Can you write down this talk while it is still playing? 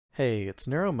Hey, it's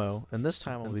NeuroMo, and this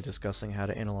time we'll be discussing how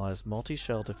to analyze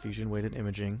multi-shell diffusion-weighted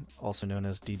imaging, also known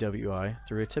as DWI,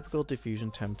 through a typical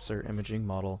diffusion tensor imaging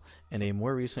model and a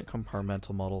more recent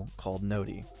compartmental model called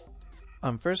NODI.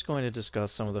 I'm first going to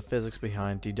discuss some of the physics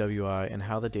behind DWI and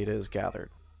how the data is gathered.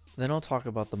 Then I'll talk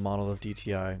about the model of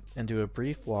DTI and do a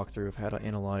brief walkthrough of how to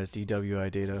analyze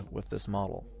DWI data with this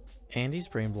model. Andy's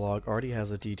Brain blog already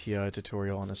has a DTI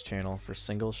tutorial on his channel for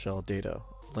single-shell data,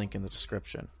 link in the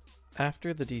description.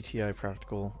 After the DTI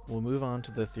practical, we'll move on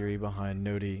to the theory behind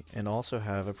NODI and also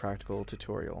have a practical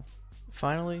tutorial.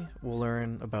 Finally, we'll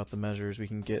learn about the measures we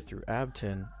can get through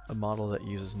ABTIN, a model that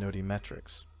uses NODI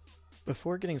metrics.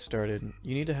 Before getting started,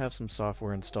 you need to have some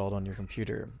software installed on your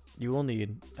computer. You will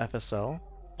need FSL,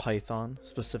 Python,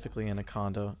 specifically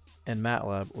Anaconda, and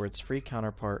MATLAB or its free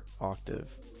counterpart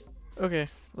Octave. Okay,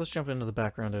 let's jump into the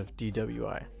background of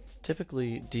DWI.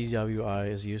 Typically, DWI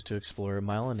is used to explore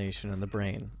myelination in the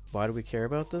brain. Why do we care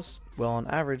about this? Well, on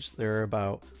average, there are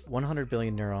about 100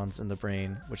 billion neurons in the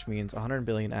brain, which means 100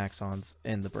 billion axons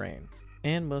in the brain.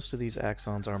 And most of these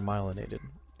axons are myelinated.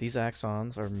 These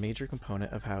axons are a major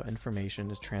component of how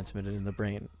information is transmitted in the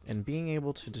brain, and being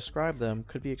able to describe them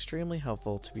could be extremely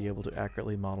helpful to be able to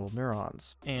accurately model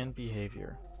neurons and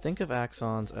behavior. Think of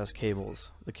axons as cables.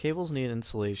 The cables need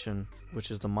insulation, which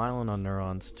is the myelin on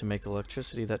neurons, to make the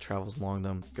electricity that travels along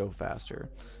them go faster.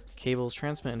 Cables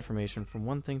transmit information from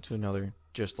one thing to another,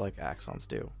 just like axons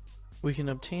do. We can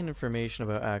obtain information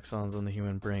about axons in the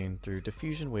human brain through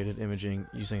diffusion-weighted imaging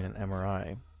using an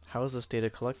MRI. How is this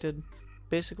data collected?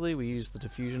 Basically, we use the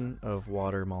diffusion of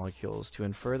water molecules to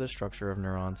infer the structure of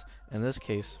neurons, in this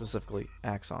case specifically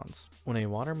axons. When a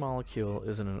water molecule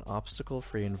is in an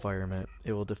obstacle-free environment,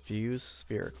 it will diffuse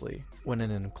spherically. When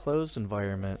in an enclosed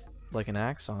environment, like an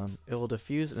axon, it will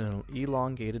diffuse in an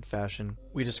elongated fashion.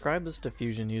 We describe this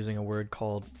diffusion using a word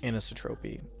called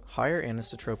anisotropy. Higher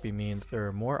anisotropy means there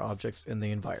are more objects in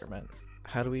the environment.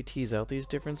 How do we tease out these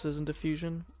differences in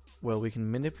diffusion? Well, we can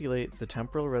manipulate the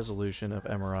temporal resolution of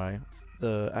MRI,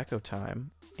 the echo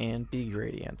time, and B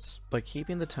gradients. By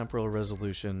keeping the temporal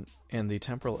resolution and the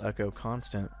temporal echo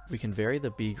constant, we can vary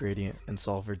the B gradient and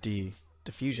solve for D,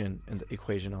 diffusion, in the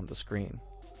equation on the screen.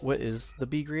 What is the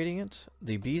B gradient?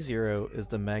 The B0 is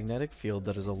the magnetic field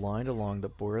that is aligned along the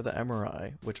border of the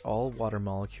MRI, which all water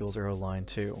molecules are aligned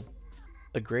to.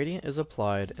 A gradient is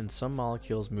applied and some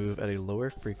molecules move at a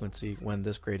lower frequency when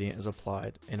this gradient is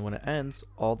applied, and when it ends,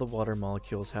 all the water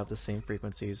molecules have the same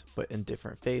frequencies but in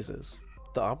different phases.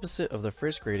 The opposite of the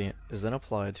first gradient is then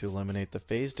applied to eliminate the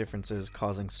phase differences,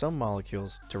 causing some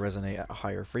molecules to resonate at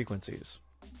higher frequencies.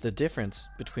 The difference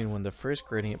between when the first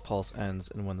gradient pulse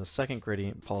ends and when the second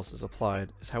gradient pulse is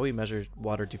applied is how we measure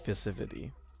water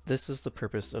diffusivity. This is the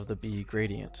purpose of the B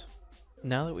gradient.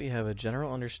 Now that we have a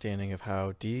general understanding of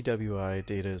how DWI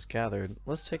data is gathered,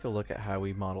 let's take a look at how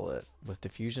we model it with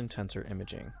diffusion tensor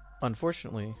imaging.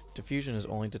 Unfortunately, diffusion is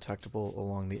only detectable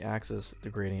along the axis the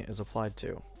gradient is applied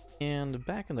to. And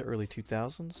back in the early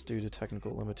 2000s, due to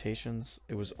technical limitations,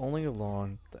 it was only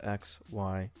along the X,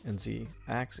 Y, and Z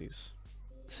axes.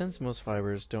 Since most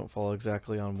fibers don't fall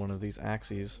exactly on one of these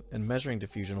axes, and measuring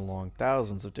diffusion along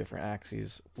thousands of different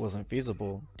axes wasn't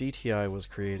feasible, DTI was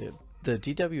created. The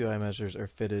DWI measures are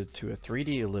fitted to a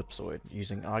 3D ellipsoid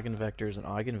using eigenvectors and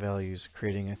eigenvalues,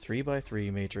 creating a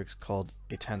 3x3 matrix called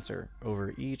a tensor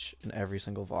over each and every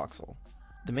single voxel.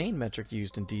 The main metric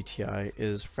used in DTI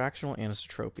is fractional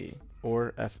anisotropy,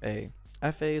 or FA.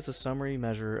 FA is a summary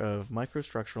measure of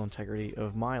microstructural integrity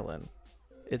of myelin.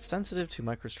 It's sensitive to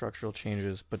microstructural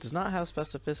changes, but does not have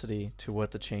specificity to what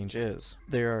the change is.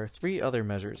 There are three other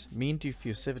measures: mean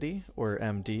diffusivity, or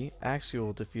MD,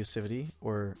 axial diffusivity,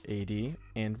 or AD,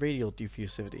 and radial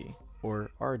diffusivity,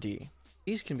 or RD.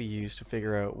 These can be used to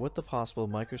figure out what the possible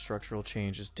microstructural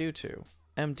change is due to.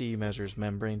 MD measures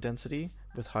membrane density,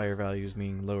 with higher values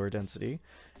meaning lower density.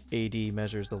 AD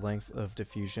measures the length of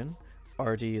diffusion.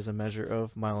 RD is a measure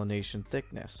of myelination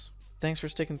thickness. Thanks for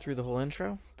sticking through the whole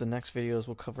intro. The next videos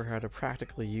will cover how to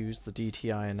practically use the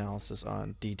DTI analysis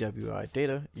on DWI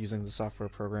data using the software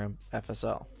program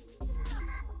FSL.